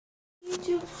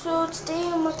YouTube, so today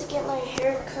I'm about to get my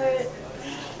hair cut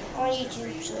on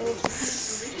YouTube, so In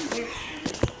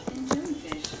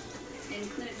jellyfish, in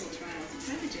clinical trials,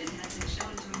 Prevagen has been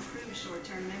shown to improve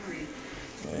short-term memory.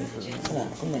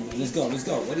 Come on, let's go.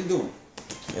 What are you doing?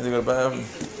 You have to go to the bathroom.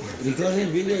 Recording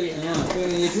video on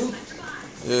YouTube?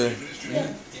 Yeah.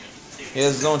 He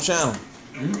has his own channel.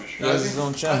 He has his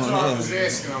own channel. That's what I was Yeah.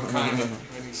 asking him, kind of.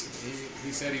 When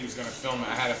he said he was going to film it.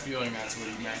 I had a feeling that's what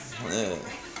he meant. Yeah.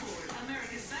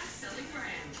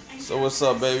 So what's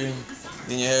up, baby?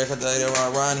 Getting your hair cut today,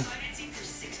 Ronnie?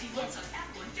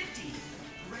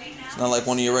 It's not like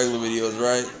one of your regular videos,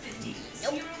 right?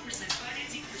 nope.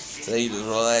 Today you just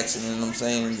relaxing, you know what I'm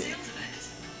saying?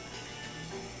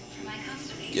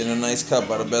 Getting a nice cut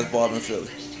by the best barber in Philly.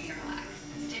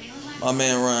 My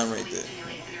man Ryan right there.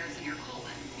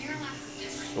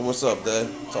 So what's up, Dad?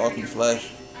 Talk to me, Flash.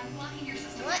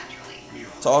 What?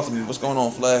 Talk to me. What's going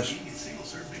on, Flash? What?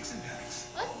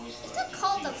 It's not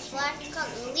called the Flash, it's called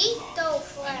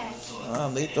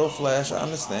Litoflash. Litoflash, I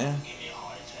understand.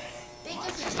 Big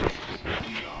difference.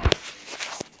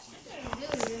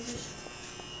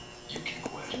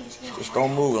 Just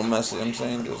don't move. I'm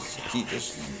saying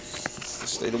just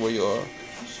stay the way you are.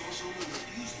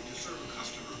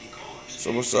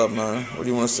 So what's up, man? What do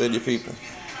you want to say to your people?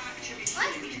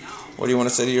 What do you want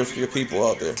to say to your people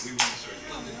out there?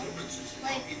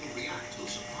 Like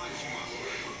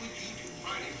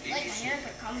my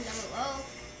haircut, comment down below.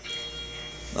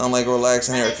 I'm like a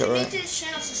relaxing If haircut, you're new right? to this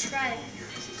channel, subscribe.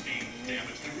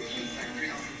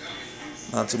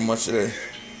 Not too much today.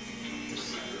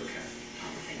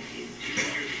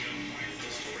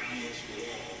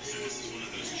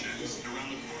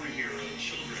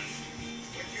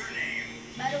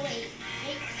 By the way,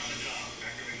 make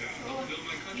sure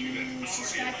you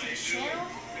subscribe to this channel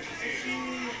if you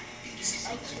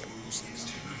like it.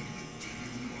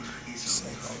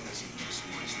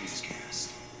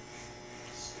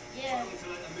 Yeah.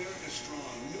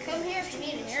 Come here if you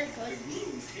need a haircut.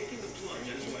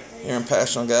 Here in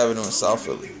Passion Avenue in South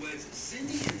Philly.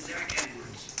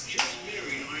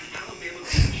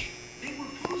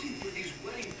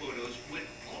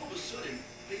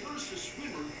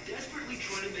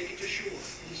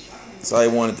 So how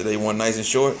you want it today? You want it nice and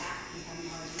short?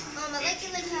 I like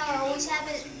it like how I always have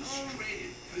it.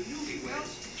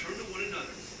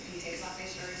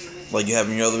 Like you have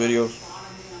in your other videos?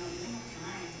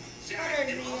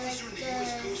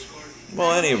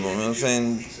 Well, any of them, you know what I'm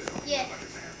saying? Yeah.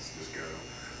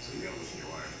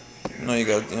 You know, you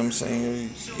got, you know what I'm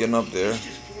saying? You're getting up there.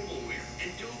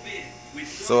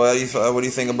 So what do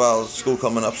you think about school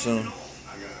coming up soon?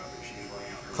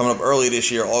 Coming up early this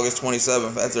year, August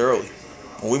 27th. That's early.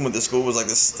 When we went to school, it was like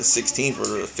the 16th or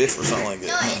the 5th or something like that.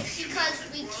 No, it's because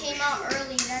we came out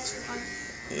early, that's why.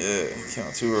 Yeah, it came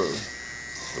out too early.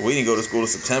 We didn't go to school to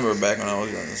September back when I was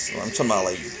young. So I'm talking about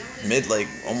like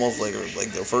almost like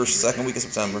the second week of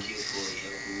September.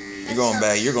 You're going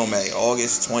back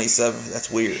August 27th. That's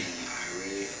weird.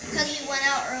 Because we went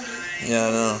out early. Yeah,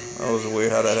 I know. That was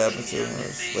weird how that happened too.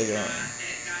 It's like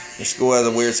your school has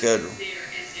a weird schedule.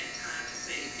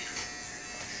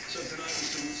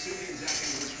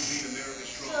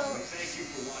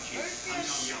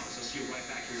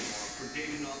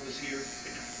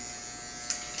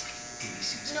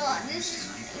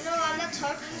 I'm not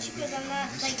talking to you because I'm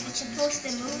not like supposed to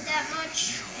move that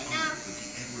much right now.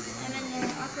 I'm in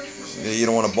the awkward position. Yeah, you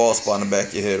don't want a bald spot in the back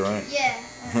of your head, right? Yeah,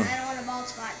 I don't want a bald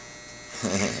spot.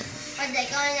 Like that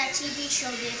guy in that TV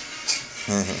show did.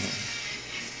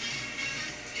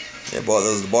 Yeah, that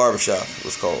was the barbershop. It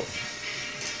was called.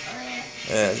 Oh yeah.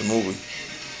 Yeah, it's a movie.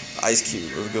 Ice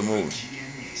Cube. It was a good movie.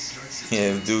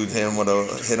 Yeah, the dude hit him with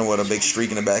a big streak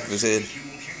in the back of his head.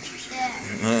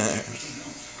 Yeah.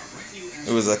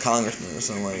 It was a congressman or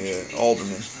something like that.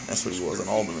 Alderman. That's what he was, an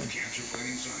alderman. What's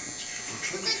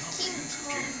that King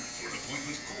Kong?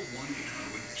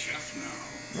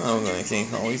 I don't know, King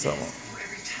Kong. What are you talking about?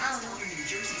 I don't know.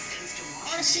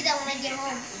 I want to see that when I get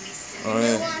home. Oh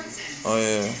yeah. Oh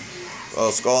yeah.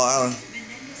 Oh, Skull Island.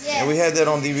 Yeah. Yeah, we had that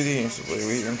on DVD. So you know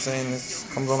what I'm saying, it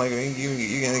comes on like you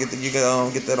can get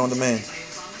that on demand.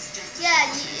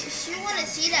 Yeah, if you want to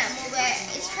see that movie,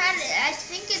 I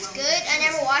think it's good. I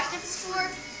never watched it before,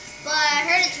 but I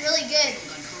heard it's really good.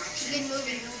 It's a good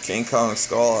movie. King Kong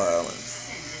Skull Island.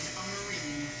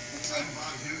 It's like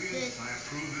good.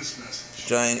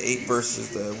 Giant ape versus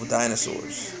the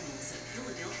dinosaurs.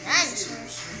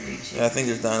 Dinosaurs. Yeah, I think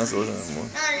there's dinosaurs in that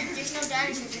movie. No, there's no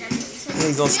dinosaurs in that movie.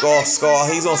 He's on Skull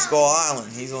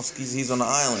Island. He's on the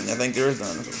island. I think there is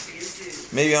dinosaurs.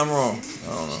 Maybe I'm wrong. I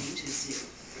don't know.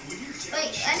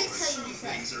 Wait, I didn't tell you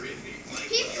this.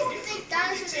 People think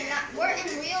dinosaurs are not weren't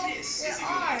real. There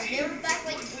are. They were back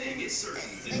like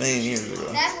Million years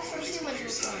ago. back before humans were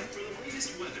born.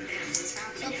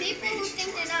 So people who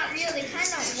think they're not real, they kind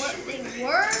of what they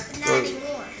were, but not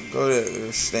anymore. Go to they're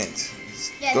extinct.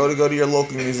 Yeah. Go to your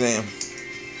local museum.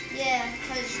 Yeah,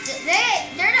 because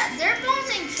they're not, their bones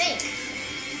ain't fake.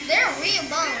 They're real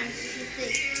bones.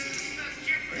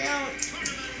 They don't.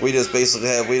 We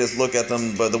just look at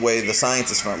them by the way the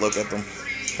scientists might look at them.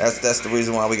 That's the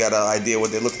reason why we got an idea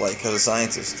what they look like, because of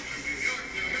scientists.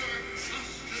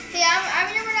 Hey, I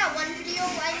remember that one video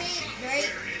I made, right?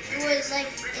 It was like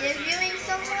interviewing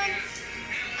someone.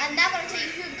 I'm not gonna tell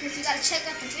you who because you gotta check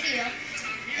out the video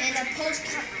and a post.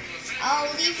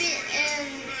 I'll leave it in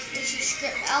the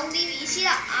script. I'll leave it. You see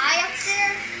that eye up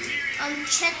there?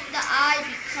 Check the eye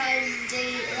because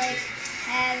they like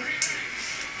have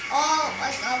all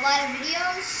like a lot of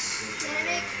videos that I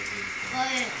make,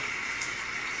 but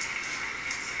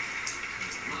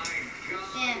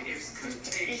yeah,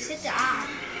 it's hit the eye.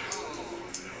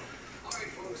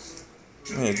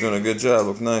 Yeah, he's doing a good job.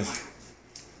 Look nice.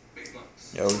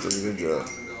 Yeah, we did a good job.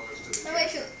 No, wait,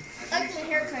 if you like my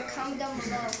haircut, comment down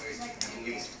below. At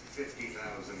least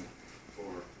 50,000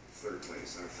 for third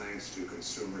place. Our thanks to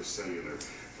Consumer Cellular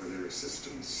for their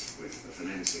assistance with the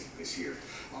financing this year.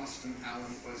 Austin, Alan,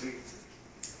 Fuzzy,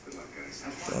 good luck, guys.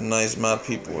 Have fun. Nice, my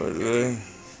people are today.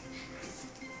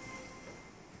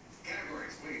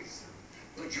 Categories, please.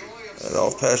 The joy of At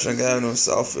off Passion Avenue in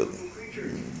South Philly.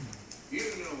 You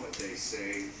know what they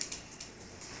say.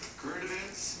 Current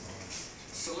events,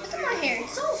 Look celebrity at my hair,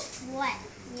 it's so flat.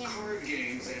 Yeah, card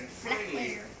games, and black finally,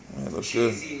 hair. Yeah, it looks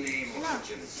good. easy name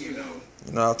origins, you know.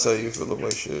 You know, I'll tell you if it look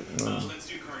like shit. You know. Let's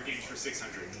do card games for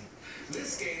 600.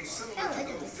 This game, similar to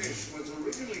Go Fish, was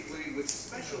originally played with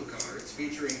special cards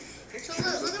featuring pictures.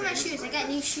 So look at my shoes. I got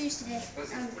new shoes today.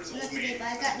 Not today, but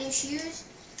I got new shoes.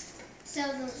 So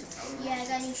yeah, I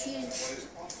got new shoes.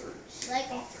 Like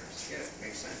them. Yeah,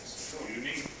 makes sense. So,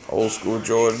 Unique Old school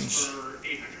Jordans. for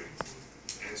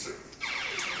 800. answer.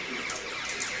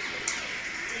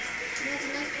 That's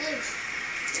a nice place.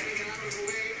 Getting out of the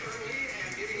way early and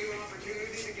giving you an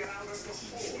opportunity to get out of the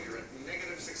hole. You're at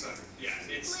negative 600. Yeah,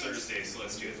 it's Thursday, so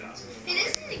let's do 1,000. Hey,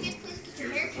 this is a good place to get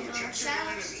your hair cut on. Shout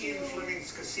out to Ian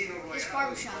Fleming's Casino this Royale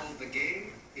barbershop. called The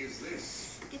Game Is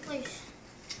This. Good place.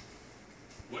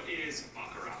 What is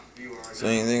Baccarat? You are So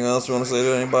anything else you want to say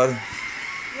to anybody?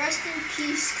 Rest in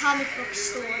peace, comic book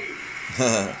store.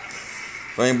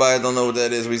 For anybody that don't know what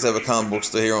that is, we used to have a comic book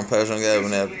store here on Passion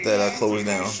Avenue that closed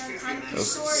down. Comic It book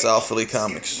was store. South Philly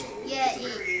Comics. Yeah,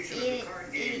 it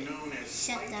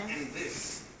shut down. and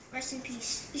this. Rest in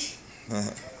peace.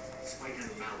 Spider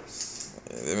Mouse.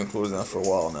 Yeah, they've been closed down for a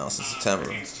while now, since September.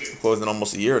 Closed in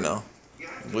almost a year now. You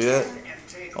believe that?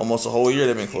 Almost a whole year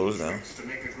they've been closed down. To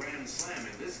make a grand slam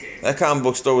in this game. That comic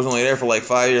book store was only there for like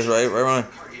 5 years, right? Right, Ron?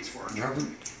 Targets for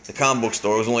The comic book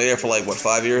store was only there for like, what,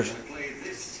 5 years? play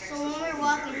this So when we're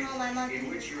walking home, I'm not in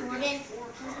which you're recording. dealt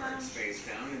 4 cards face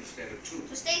down instead of 2.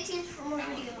 So stay tuned for more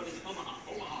videos. Omaha.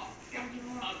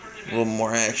 A little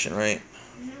more action, right?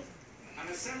 An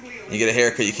assembly of You get a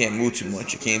haircut, you can't move too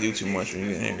much. You can't do too much when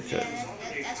you get a Yeah, haircut.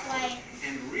 that's why.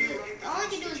 and rewrite All I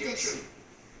can do is this.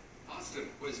 Austin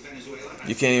was Venezuela.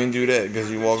 You can't even do that because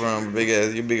you walk around with big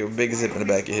ass, you big zip in the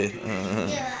back of your head.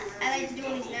 Yeah, I like to do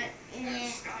when he's not in there.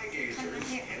 Sky Cut my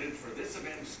hair. headed for this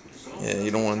event. Yeah,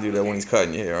 you don't want to do that when he's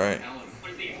cutting your hair, right?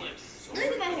 What is the eclipse? Look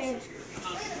at my hair. Look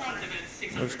at my hair. Event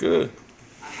 600. Looks good.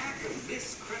 A hack of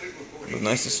this credit reporting Looks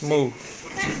nice and smooth.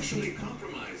 potentially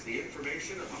compromise the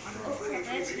information of Oh crap,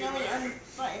 I accidentally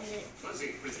unbuttoned it.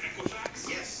 Fuzzy. With Equifax?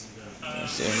 Yes.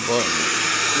 Same button.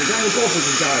 Mi chiami Coppa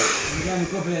se dai. Mi chiami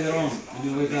Coppa later on. And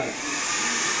you will die.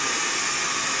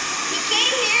 He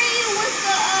can't hear you with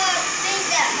the thing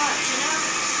that much, you know?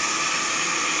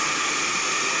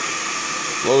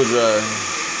 Blow dry.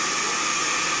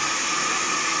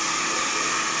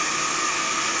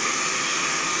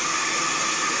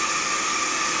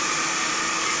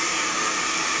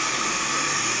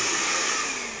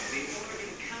 The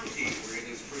Oregon County where it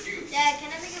is produced. Dad, can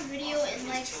I make a video in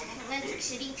like Atlantic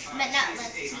City? Not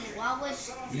Atlantic City, Wildwood?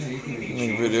 Yeah, you can. You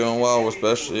make a video on Wildwood,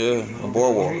 especially, yeah. On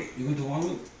Boardwalk. You going to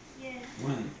Wildwood? Yeah,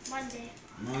 When? Monday.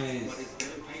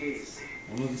 Nice.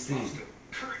 One of these things.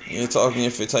 You ain't talking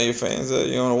if you tell your fans that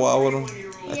you on a wild with them?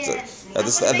 Yeah.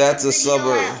 That's I'm a gonna make video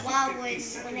suburb. at Wildwood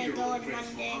when they go on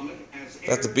Monday.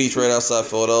 That's the beach right outside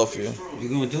Philadelphia. You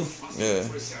going to? Yeah.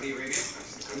 Saudi Arabia,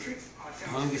 that's the country.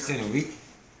 How long you staying? A week?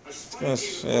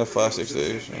 Yes, yeah, 5-6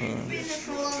 days. Been there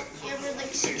for every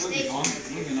like 6 days.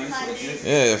 Maybe nice. 5 days.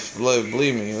 Yeah,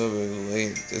 believe me,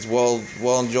 it's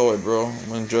well enjoyed, bro. I'm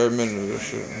gonna enjoy every minute of this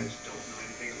shit.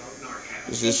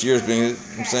 This year's been,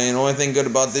 I'm saying, the only thing good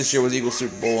about this year was Eagle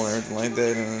Super Bowl and everything like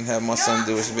that, and have my son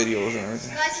do his videos and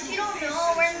everything. Guys, if you don't know,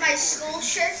 I'm wearing my school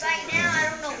shirt right now. I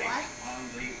don't know why.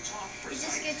 It's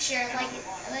just a good shirt. I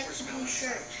like the blue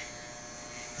shirt.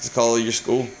 It's the color of your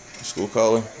school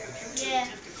color. Yeah.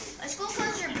 My school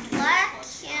colors are black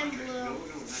and blue.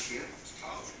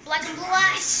 Black and blue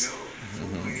eyes.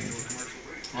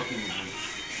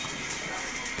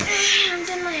 I'm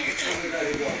done my hair.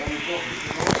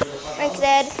 Thanks,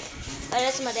 Dad. Oh,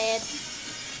 that's my dad.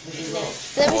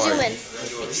 Let me zoom in.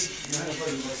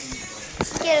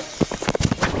 Get it.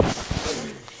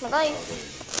 My life.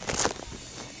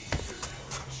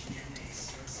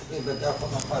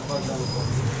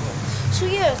 So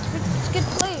yeah, it's a good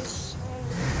place.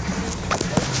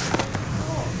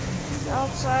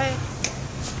 Outside.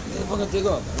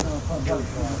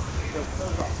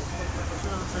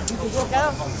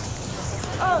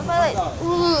 Oh, my leg.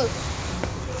 Ooh.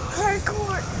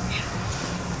 Hardcore.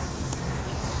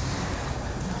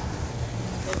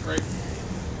 Great.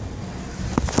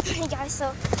 Hey guys,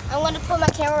 so I'm going to put my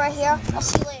camera right here. I'll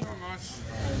see you later.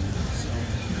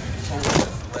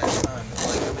 Last time,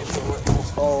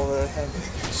 almost fall over, I think.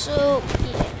 So,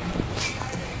 yeah.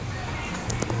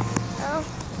 Oh.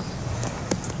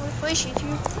 Where's she,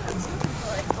 too?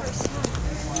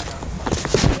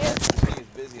 It's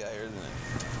busy out here, isn't it?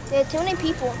 There are too many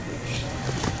people.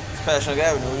 It's Passion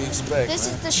Avenue, what do you expect? This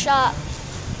man? is the shop.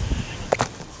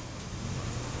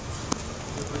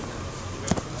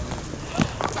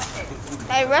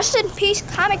 My Rest in Peace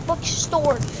comic book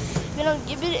store. You know,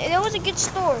 it was a good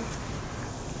store.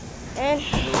 And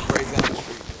it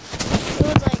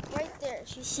was like right there.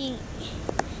 You see,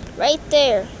 right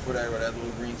there. Where that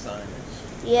little green sign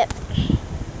is. Yep.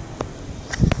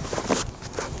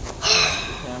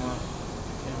 Camera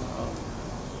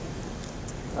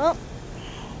Oh.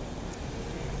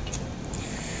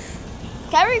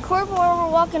 Can I record while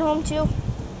we're walking home too?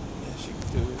 Yeah, she can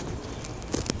do it.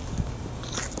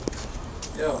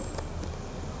 Yo.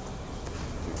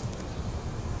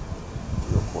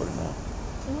 You recording now?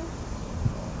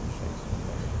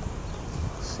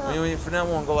 So, Anyway, for now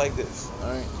on, go like this.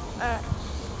 Alright. alright.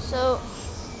 So,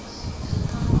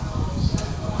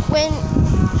 when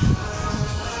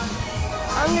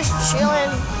I'm just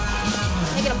chilling,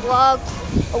 making a vlog.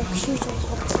 Oh, shoot.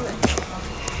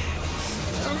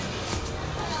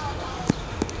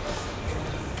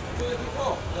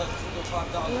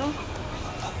 You know?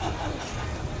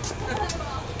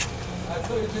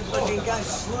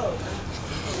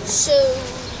 So,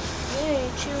 yeah,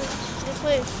 chill. It's a good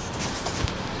place.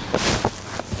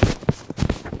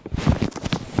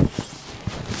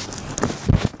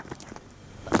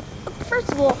 First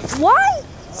of all, why?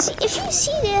 See, if you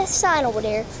see that sign over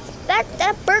there,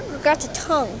 that burger got a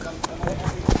tongue.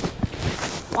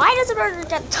 Why does a burger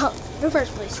got a tongue in the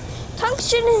first place?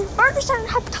 Burgers don't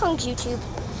have tongues, YouTube.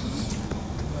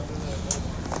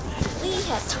 We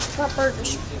have tongues, not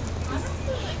burgers.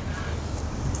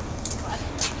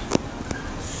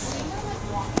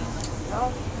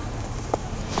 No.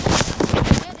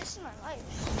 Yeah, this is my life.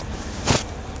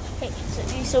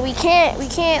 Hey, so we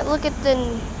can't look at the.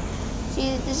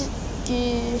 See, this is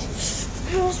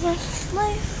here's my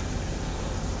life.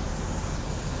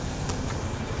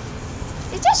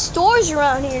 It's just stores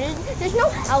around here. There's no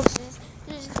houses.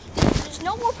 There's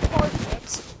no more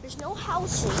projects. There's no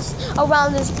houses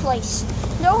around this place.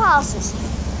 No houses.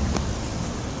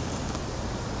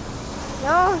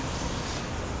 No.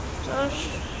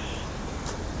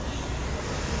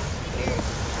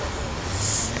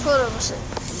 Hold on a second.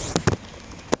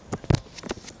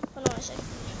 Hold on a second.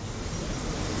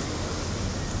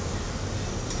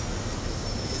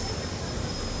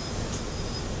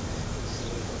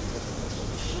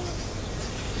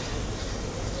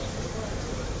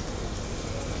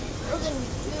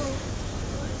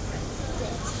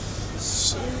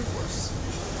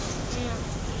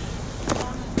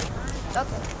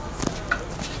 Okay.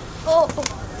 Oh.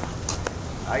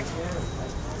 I can.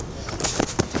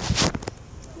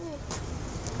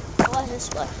 Watch this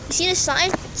one. You see the sign?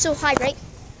 It's so high, right?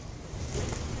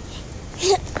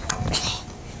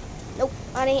 Nope.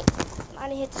 I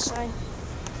didn't hit the sign.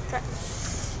 Try.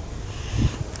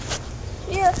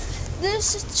 Yeah.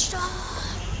 This is the shop.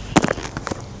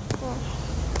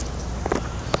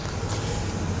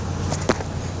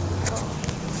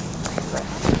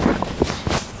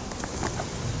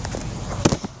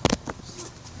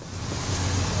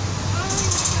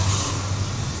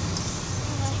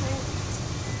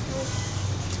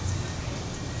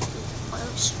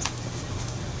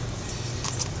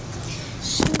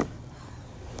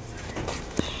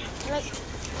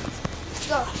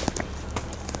 Go.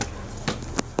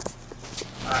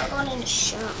 Going in the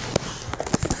shop.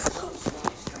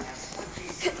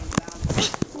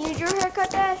 Need your haircut,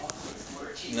 Dad?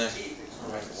 Nah.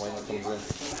 Alright, when it comes in.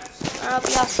 I'll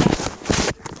be outside.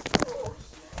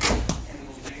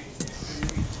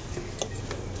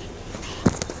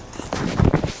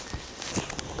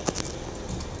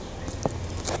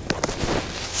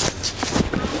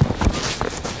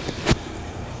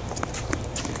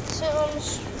 So I'm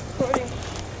just recording.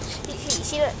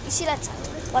 You see that time?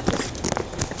 Watch this.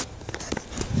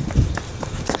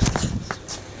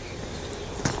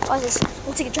 Watch this.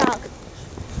 We'll take a jog.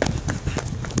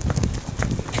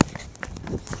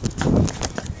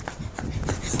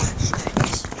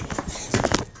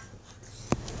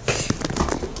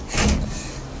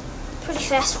 Pretty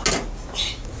fast one.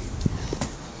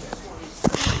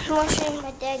 I'm watching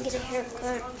my dad get a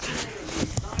haircut.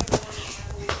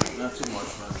 Not too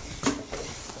much, man.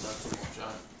 Not too much,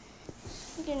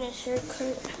 I'm getting a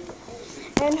haircut.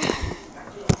 And